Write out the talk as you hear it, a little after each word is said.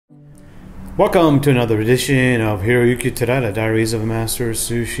Welcome to another edition of Hiroyuki Terada, Diaries of a Master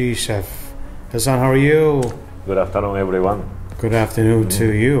Sushi Chef. Hassan, how are you? Good afternoon, everyone. Good afternoon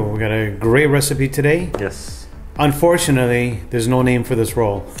to you. We got a great recipe today. Yes. Unfortunately, there's no name for this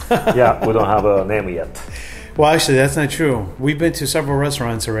roll. Yeah, we don't have a name yet. Well, actually, that's not true. We've been to several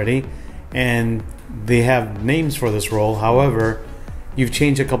restaurants already, and they have names for this roll. However, you've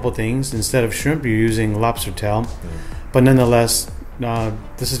changed a couple things. Instead of shrimp, you're using lobster tail. But nonetheless,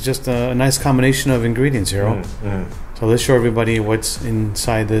 this is just a nice combination of ingredients here. So let's show everybody what's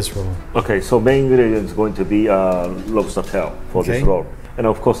inside this roll. Okay, so main ingredient is going to be lobster tail for this roll. And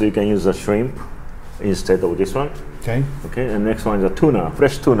of course, you can use the shrimp instead of this one. Okay. Okay, and next one is a tuna,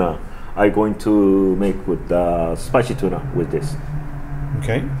 fresh tuna. I'm going to make with spicy tuna with this.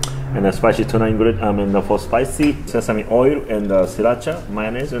 Okay. And the spicy tuna ingredient, for spicy, sesame oil and sriracha,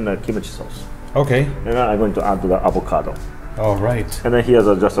 mayonnaise, and kimchi sauce. Okay. And I'm going to add the avocado. All right. And then here's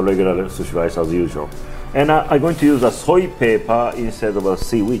just a regular sushi rice as usual. And I'm going to use a soy paper instead of a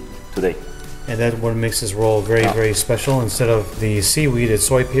seaweed today. And that's what makes this roll very, very special. Instead of the seaweed, it's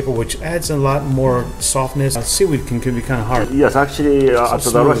soy paper, which adds a lot more softness. Seaweed can be kind of hard. Yes, actually, at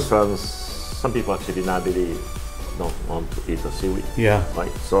the restaurants, some people actually not really don't want to eat the seaweed. Yeah.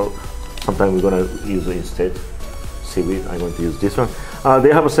 Right. So sometimes we're going to use instead seaweed. I'm going to use this one.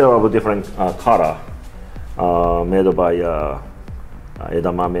 They have several different color. Made by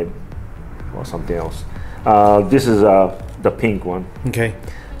edamame or something else. This is the pink one. Okay.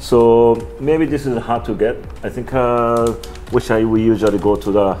 So maybe this is hard to get. I think we usually go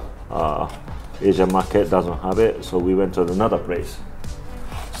to the Asian market, doesn't have it, so we went to another place.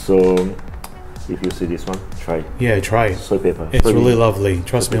 So if you see this one, try it. Yeah, try it. Soy paper. It's really lovely.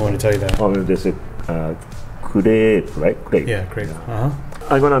 Trust me when I tell you that. Oh, this is crepe, right? Crepe. Yeah, crepe.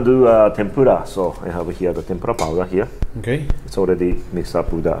 I'm gonna do tempura, so I have here the tempura powder here. Okay. It's already mixed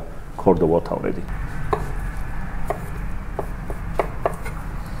up with the cold water already.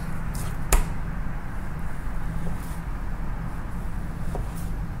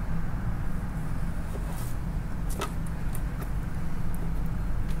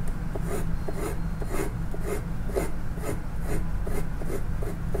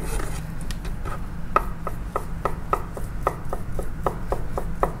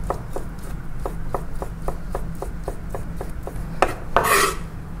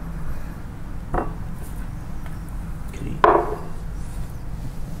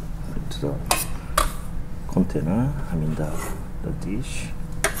 The container, the dish.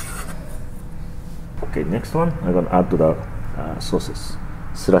 Okay, next one, I'm gonna add to the sauces.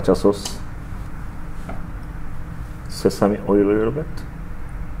 Sriracha sauce, sesame oil a little bit,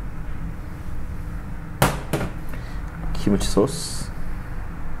 kimchi sauce,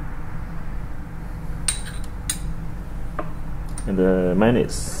 and the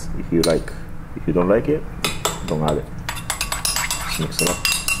mayonnaise. If you like, if you don't like it, don't add it. Just mix it up.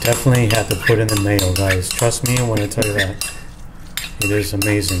 Definitely have to put in the mayo, guys. Trust me when I tell you that. It is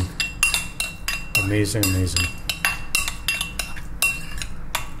amazing. Amazing, amazing.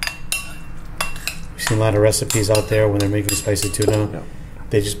 We've seen a lot of recipes out there when they're making spicy tuna. Yeah.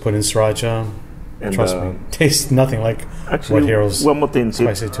 They just put in sriracha. And trust me, tastes nothing like what Hiro's one more thing,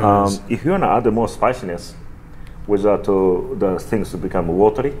 spicy tuna is. If you want to add more spiciness without the things to become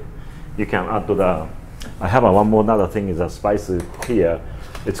watery, you can add to the... I have one more another thing is a spice here.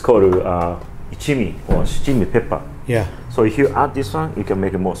 It's called ichimi or shichimi pepper. Yeah. So if you add this one, you can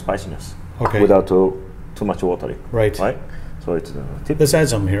make it more spiciness. Okay. Without too much watery. Right. Right. So it's a tip. Let's add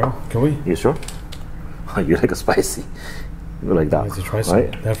some, Hiro. Can we? You sure? You like a spicy? You like that? Let's try some.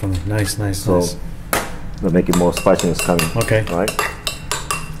 Right? Definitely. Nice, nice, so nice. They're making more spiciness coming. Okay. Right.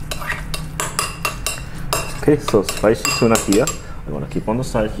 Okay. So spicy tuna here. I'm gonna keep on the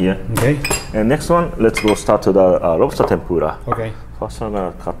side here. Okay. And next one, let's go start to the lobster tempura. Okay. First, I'm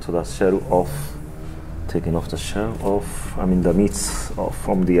gonna cut the shell off, taking off the shell off. The meats off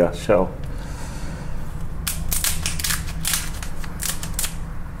from the shell.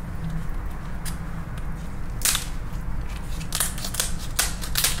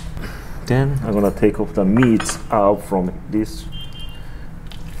 Then I'm gonna take off the meats out from this.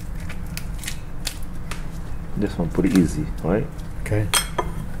 This one pretty easy, right? Okay.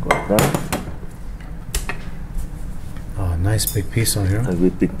 Go like that. Oh, nice big piece on here. A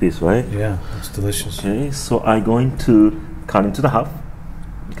big piece, right? Yeah, it's delicious. Okay, so I'm going to cut into the half.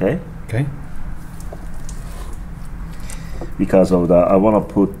 Okay. Okay. Because of I want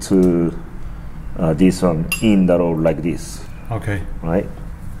to put this one in the roll like this. Okay. Right.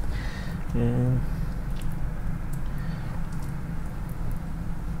 And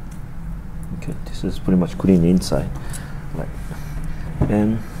okay, this is pretty much clean inside. Right.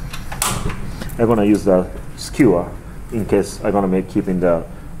 And I'm gonna use the skewer in case I'm gonna make keeping the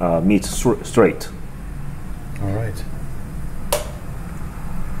meat straight. All right.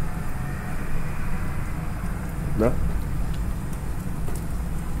 That.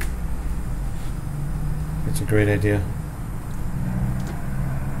 It's a great idea.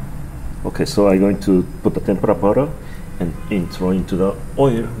 Okay, so I'm going to put the tempura powder and throw into the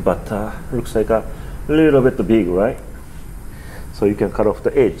oil, but looks like a little bit big, right? So you can cut off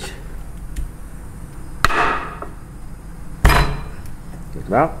the edge. Like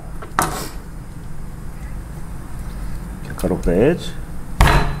that. You can cut off the edge.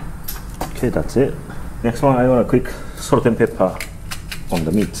 Okay, that's it. Next one, I want a quick salt and pepper on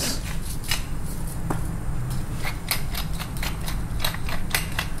the meats.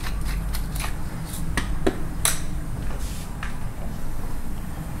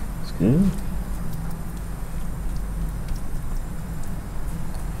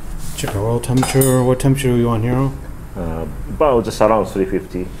 Check our oil temperature. What temperature are you on, Hiro? About just around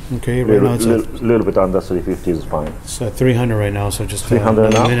 350. Okay, right now it's a little bit under 350 is fine. It's 300 right now, so just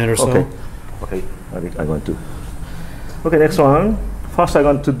 300 a minute or so. Okay, okay. I think I'm going to. Okay, next one. First, I'm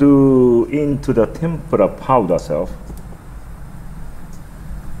going to do into the tempura powder self.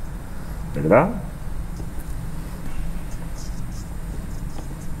 Like that.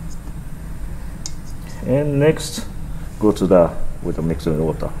 And next, go to the with the mixed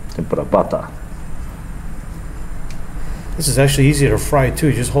water, tempura butter. This is actually easier to fry too.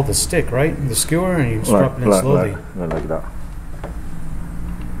 You just hold the stick, right? The skewer, and you just drop it in slowly. Like that.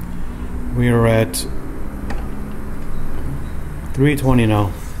 We are at 320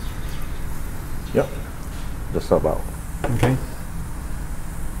 now. Yep, just about. Okay.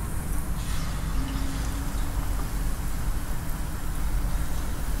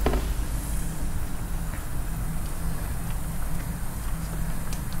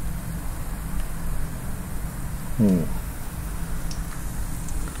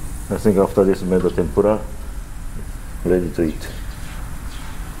 I think after this, made the tempura ready to eat.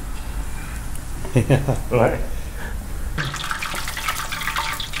 Yeah. Right.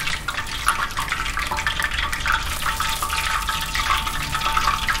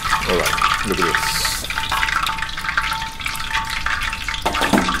 All right. Look at this.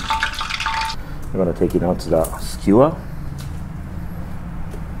 I'm gonna take it out to the skewer.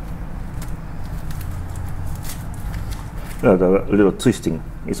 The little twisting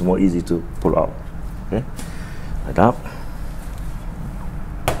is more easy to pull out. Okay, like that.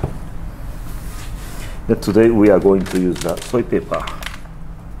 Then today we are going to use the soy paper.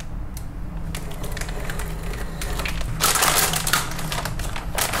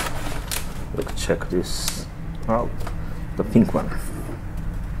 Let's check this out. The pink one.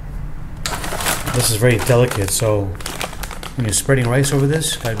 This is very delicate, so when you're spreading rice over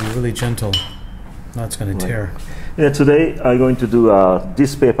this, gotta be really gentle. Now it's gonna tear. Yeah, today I'm going to do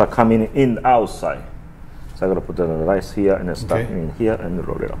this paper coming in outside. So I'm going to put the rice here and then start in here and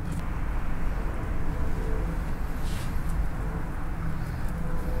roll it up.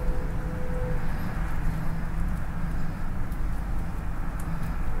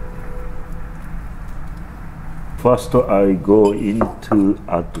 First, I go into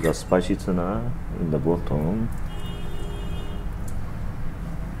add the spicy tuna in the bottom.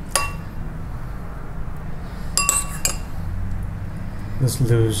 Let's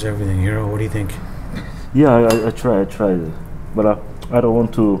lose everything, Hiro. What do you think? Yeah, I tried, but I don't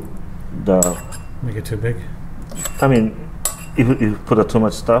want to make it too big. I mean, if you put too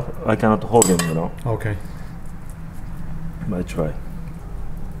much stuff, I cannot hold him, you know. Okay. But I try.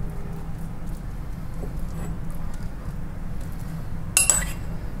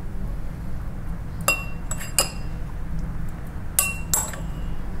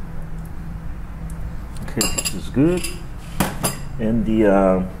 Okay, this is good. And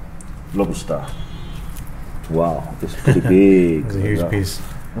the lobster. Wow, it's pretty big. It's a huge piece.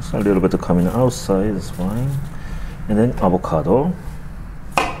 That's a little bit coming outside, it's fine. And then avocado.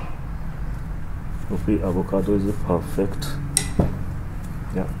 Hopefully avocado is perfect.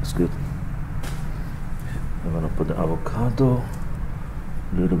 Yeah, it's good. I'm gonna put the avocado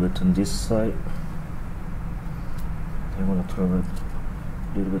a little bit on this side. I'm gonna turn it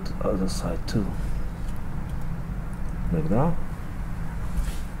a little bit to the other side too. Like that.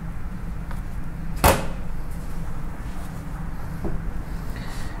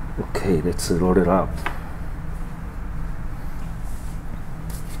 Okay, let's roll it up.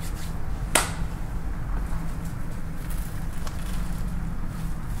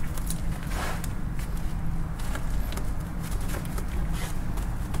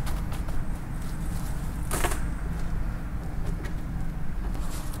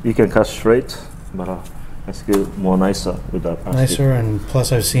 You can cut straight but I feel more nicer with that plastic. Nicer, and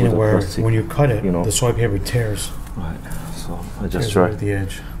plus I've seen it where plastic, when you cut it, you know, the soy paper tears. Right. So I just try the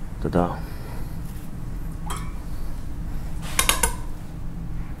edge. Ta-da.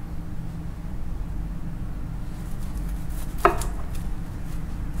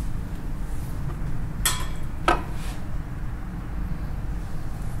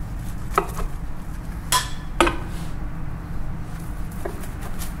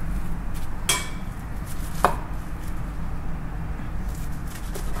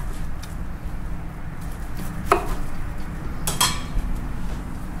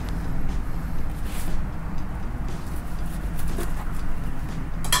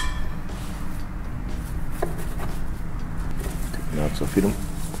 So film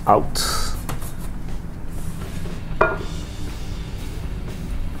out.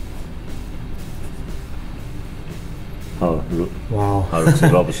 Wow. How looks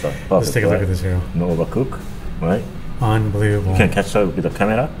the lobster. Perfect, let's take a look at this here. No overcook, right? Unbelievable. You can catch that with the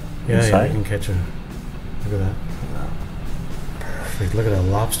camera. Yeah, yeah, you can catch it. Look at that. Perfect. Look at that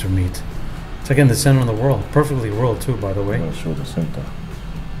lobster meat. It's like in the center of the world. Perfectly rolled too, by the way. I'll show the center.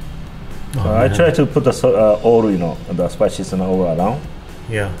 Oh, I try to put the all, you know, the spices and all around.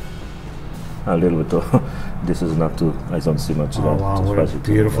 Yeah. A little bit. This is not too. I don't see much. Oh wow! What a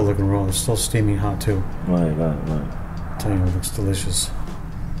beautiful looking roll. It's still steaming hot too. Right. I'm telling you, it looks delicious.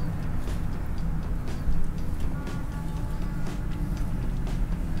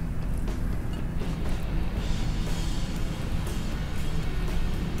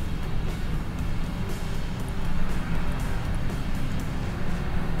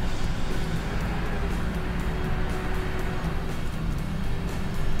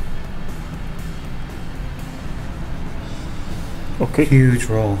 Okay. Huge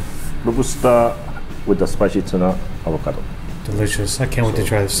roll. Lobster with the spicy tuna avocado. Delicious. I can't wait to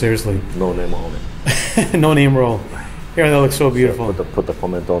try this. Seriously. No name on it. No name roll. Here, that looks so beautiful. So put the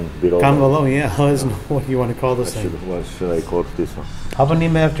comment on below. Comment below, yeah. Let us know what you want to call this thing. What should I call this one? How about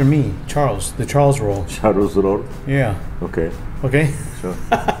name it after me? Charles. The Charles roll. Charles roll? Yeah. Okay. Okay? Sure.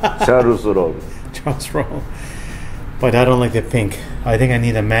 Charles roll. Charles roll. But I don't like the pink. I think I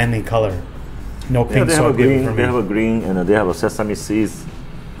need a manly color. No pink. They have a green. They have a green, and they have a sesame seeds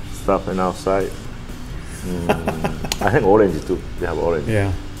stuff and outside. I think orange too. They have orange.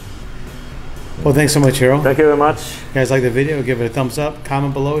 Yeah. Well, thanks so much, Hiro. Thank you very much. If you guys like the video, give it a thumbs up,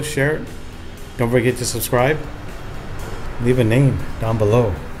 comment below, share it. Don't forget to subscribe. Leave a name down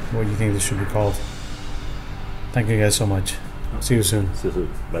below. What do you think this should be called? Thank you guys so much. See you soon. See you soon.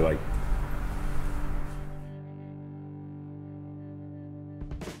 Bye bye.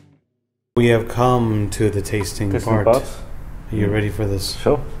 We have come to the tasting part. Are you ready for this?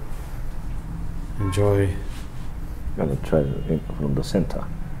 Sure. Enjoy. I'm gonna try it from the center.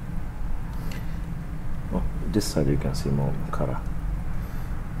 Oh, this side you can see more color.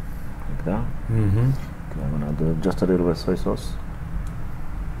 Like that. Mm-hmm. Okay, I'm gonna do just a little bit of soy sauce.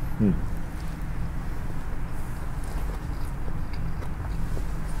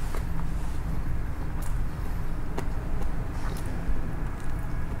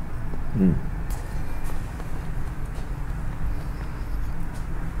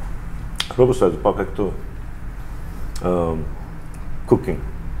 Lobster is perfect to cooking.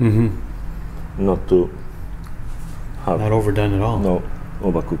 Not too hard. Not overdone at all. No,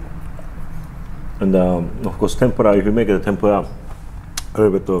 overcooked. And of course, tempura. If you make the tempura a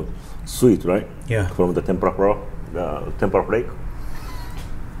little bit sweet, right? Yeah. From the tempura flake.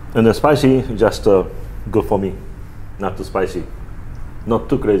 And the spicy just good for me. Not too spicy. Not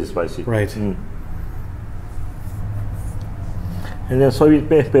too crazy spicy. Right. And then soybean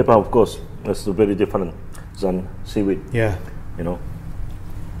paper, of course, is very different than seaweed. Yeah. You know.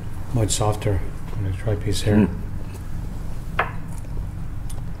 Much softer. I'm gonna try a piece here.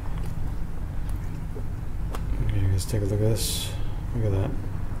 Okay, guys, take a look at this. Look at that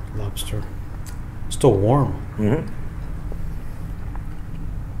lobster. Still warm.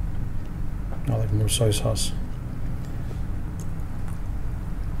 I like more soy sauce.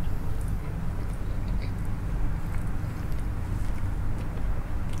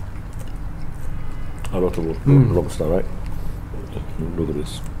 A lot of lobster, right? Look at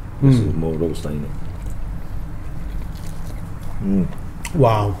this. This is more lobster in it.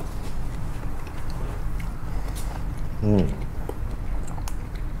 Wow.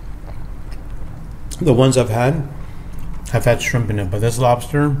 The ones I've had have had shrimp in it, but this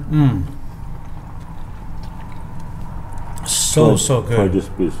lobster, so good. Try this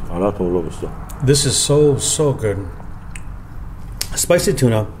piece. A lot of lobster. This is so good. Spicy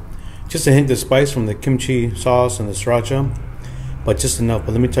tuna, just a hint of spice from the kimchi sauce and the sriracha, but just enough.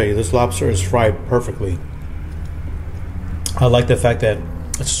 But let me tell you, this lobster is fried perfectly. I like the fact that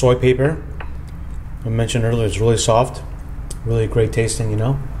it's soy paper. I mentioned earlier, it's really soft, really great tasting, you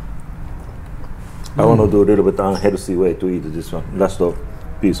know. I want to do a little bit unhealthy way to eat this one, last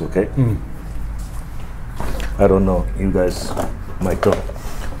piece, okay? I don't know, you guys might go,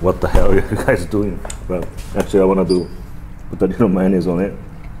 what the hell are you guys doing? Well, actually I want to put a little mayonnaise on it,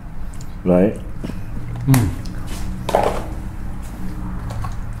 right?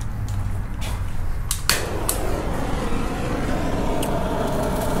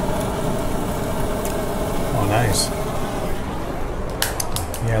 Oh, nice.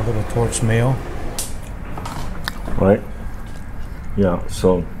 Yeah, a little torched mayo. Right? Yeah,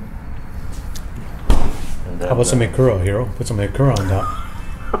 so. How about some Hiro, Hiro? Put some Hiro on top.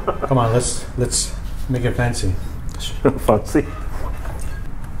 Come on, let's make it fancy. Fancy?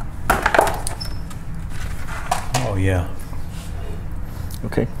 Oh yeah.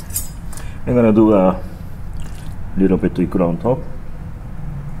 Okay. I'm gonna do a little bit of ikura on top.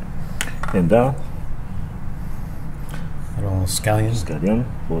 And down. A little scallion. Scallion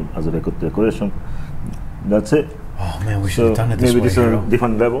as a decoration. That's it. Oh man, we should have done it this way. Maybe this is a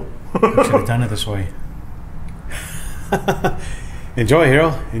different level. We should have done it this way. Enjoy,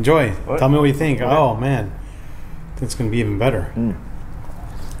 Hiro. Enjoy. What? Tell me what you think. Okay. Oh man, it's gonna be even better.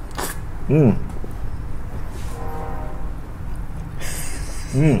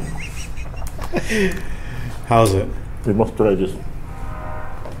 How's it? We must try this.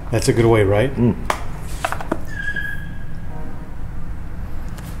 That's a good way, right?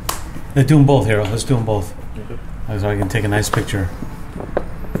 Let's do them both, Hiro. Let's do them both. Okay. So I can take a nice picture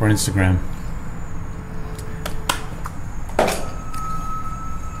for Instagram.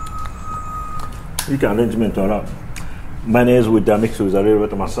 You can arrangement a lot. Mayonnaise with the mix with a little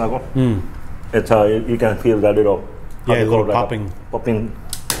bit of masago. It's how you can feel that little. Yeah, a little popping. Popping.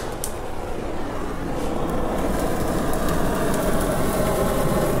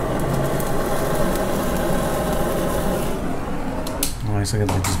 Nice, I got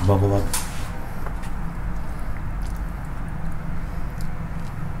to just bubble up.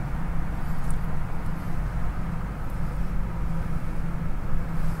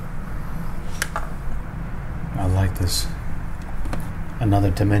 I like this. Another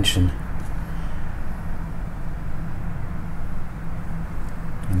dimension.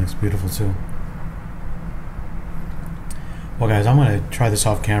 It looks beautiful too. Well guys, I'm going to try this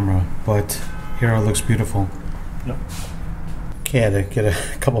off camera, but here it looks beautiful. Yep. Okay, I had to get a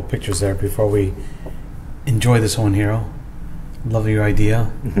couple pictures there before we enjoy this one, Hiro. Love your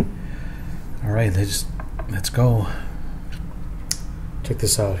idea. All right, let's go. Check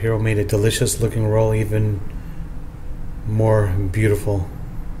this out. Hiro made a delicious looking roll, even more beautiful.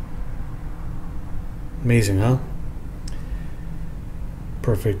 Amazing, huh?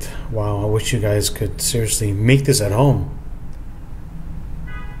 Perfect. Wow, I wish you guys could seriously make this at home.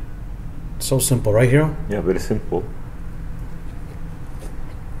 So simple, right, Hiro? Yeah, very simple.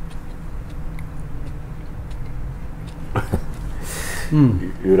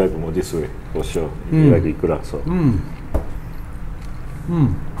 You like more this way, for sure. You like ikura, so.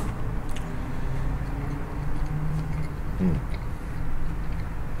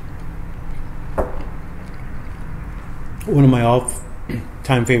 One of my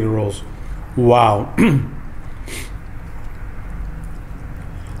all-time favorite rolls. Wow.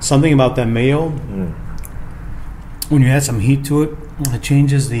 Something about that mayo, when you add some heat to it, it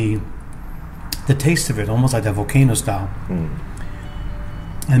changes the taste of it, almost like that volcano style.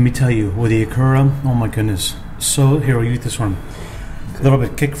 Let me tell you, with the ikura, oh my goodness. So, Hiro, you eat this one. A little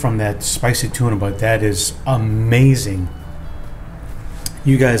bit kick from that spicy tuna, but that is amazing.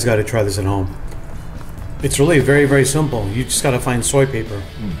 You guys got to try this at home. It's really very, very simple. You just got to find soy paper.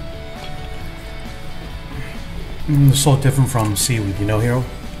 It's so different from seaweed, you know, Hiro?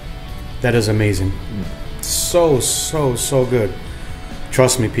 That is amazing. So, so, so good.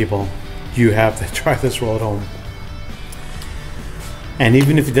 Trust me, people. You have to try this roll at home. And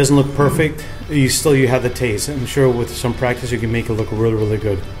even if it doesn't look perfect, you have the taste. I'm sure with some practice you can make it look really, really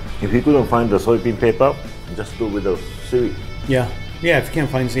good. If you couldn't find the soybean paper, just do with the seaweed. Yeah, if you can't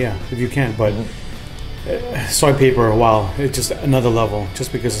find, if you can, but soy paper, wow, it's just another level.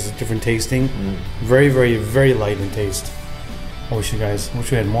 Just because it's a different tasting, very, very, very light in taste. I wish we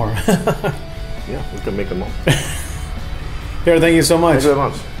had more. Yeah, we can make them more. Here, thank you so much. Thank you very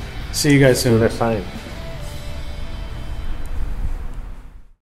much. See you guys soon. Next time.